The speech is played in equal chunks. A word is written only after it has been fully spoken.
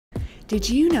Did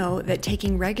you know that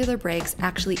taking regular breaks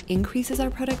actually increases our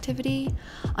productivity?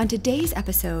 On today's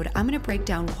episode, I'm going to break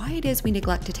down why it is we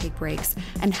neglect to take breaks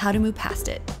and how to move past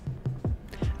it.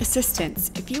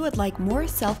 Assistants, if you would like more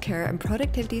self-care and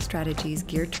productivity strategies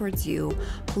geared towards you,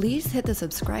 please hit the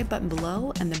subscribe button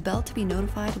below and the bell to be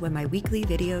notified when my weekly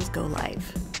videos go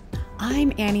live.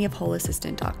 I'm Annie of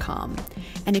WholeAssistant.com,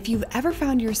 and if you've ever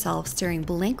found yourself staring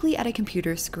blankly at a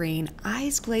computer screen,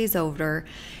 eyes glazed over,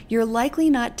 you're likely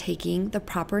not taking the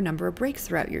proper number of breaks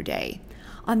throughout your day.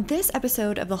 On this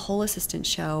episode of the Whole Assistant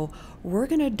Show, we're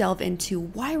going to delve into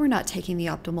why we're not taking the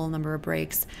optimal number of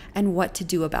breaks and what to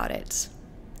do about it.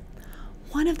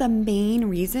 One of the main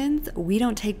reasons we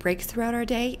don't take breaks throughout our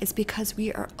day is because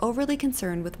we are overly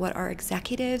concerned with what our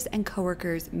executives and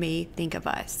coworkers may think of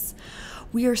us.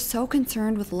 We are so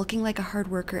concerned with looking like a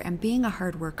hard worker and being a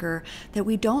hard worker that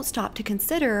we don't stop to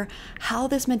consider how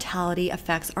this mentality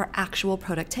affects our actual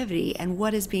productivity and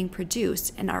what is being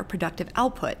produced in our productive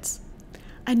outputs.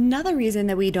 Another reason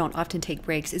that we don't often take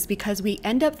breaks is because we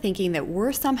end up thinking that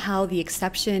we're somehow the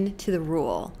exception to the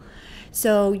rule.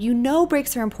 So you know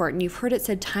breaks are important, you've heard it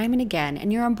said time and again,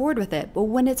 and you're on board with it, but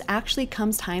when it actually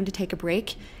comes time to take a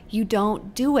break, you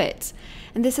don't do it.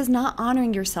 And this is not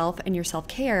honoring yourself and your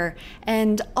self-care.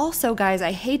 And also, guys,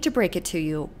 I hate to break it to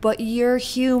you, but you're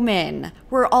human.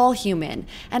 We're all human.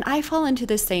 And I fall into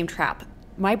this same trap.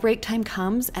 My break time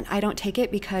comes and I don't take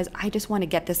it because I just want to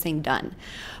get this thing done.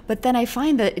 But then I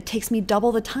find that it takes me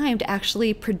double the time to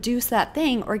actually produce that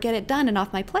thing or get it done and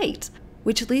off my plate.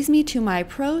 Which leads me to my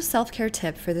pro self-care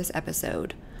tip for this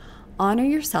episode. Honor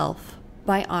yourself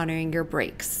by honoring your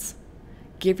breaks.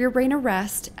 Give your brain a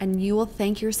rest and you will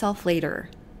thank yourself later.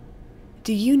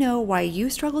 Do you know why you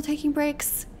struggle taking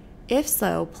breaks? If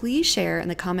so, please share in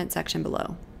the comment section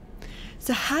below.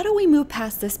 So how do we move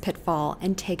past this pitfall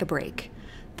and take a break?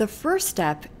 The first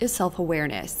step is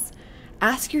self-awareness.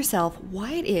 Ask yourself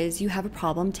why it is you have a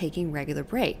problem taking regular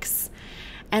breaks.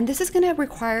 And this is going to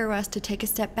require us to take a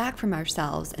step back from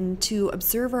ourselves and to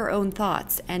observe our own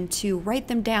thoughts and to write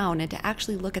them down and to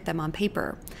actually look at them on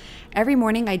paper. Every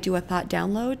morning I do a thought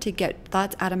download to get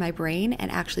thoughts out of my brain and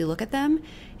actually look at them.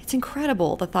 It's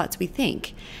incredible the thoughts we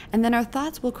think. And then our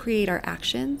thoughts will create our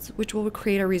actions, which will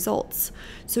create our results.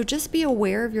 So just be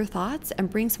aware of your thoughts and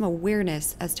bring some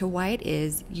awareness as to why it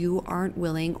is you aren't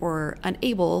willing or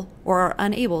are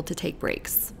unable to take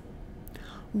breaks.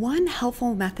 One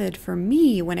helpful method for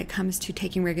me when it comes to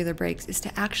taking regular breaks is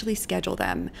to actually schedule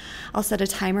them. I'll set a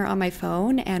timer on my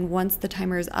phone, and once the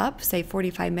timer is up, say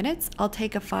 45 minutes, I'll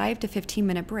take a 5 to 15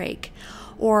 minute break.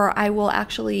 Or I will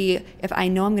actually, if I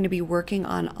know I'm going to be working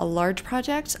on a large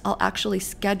project, I'll actually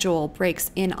schedule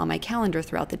breaks in on my calendar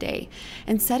throughout the day.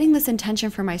 And setting this intention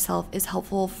for myself is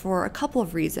helpful for a couple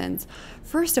of reasons.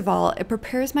 First of all, it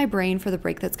prepares my brain for the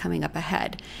break that's coming up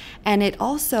ahead. And it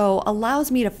also allows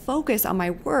me to focus on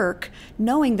my work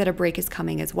knowing that a break is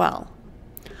coming as well.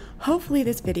 Hopefully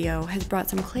this video has brought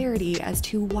some clarity as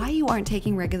to why you aren't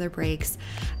taking regular breaks,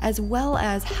 as well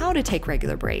as how to take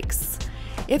regular breaks.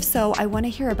 If so, I want to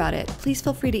hear about it. Please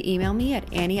feel free to email me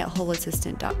at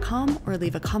annie@wholeassistant.com or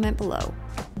leave a comment below.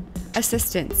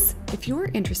 Assistants, if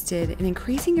you're interested in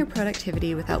increasing your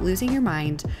productivity without losing your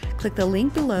mind, click the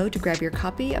link below to grab your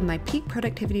copy of my Peak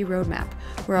Productivity Roadmap,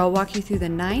 where I'll walk you through the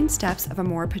 9 steps of a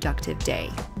more productive day.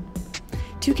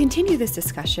 To continue this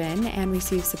discussion and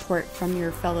receive support from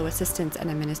your fellow assistants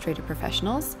and administrative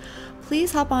professionals,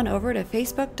 please hop on over to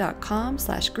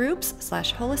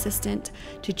facebook.com/groups/wholeassistant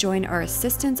to join our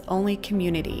assistants-only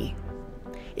community.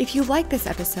 If you like this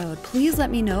episode, please let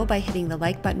me know by hitting the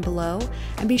like button below,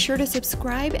 and be sure to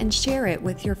subscribe and share it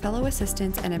with your fellow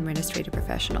assistants and administrative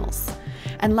professionals.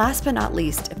 And last but not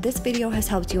least, if this video has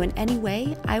helped you in any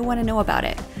way, I want to know about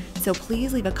it. So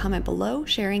please leave a comment below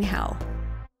sharing how.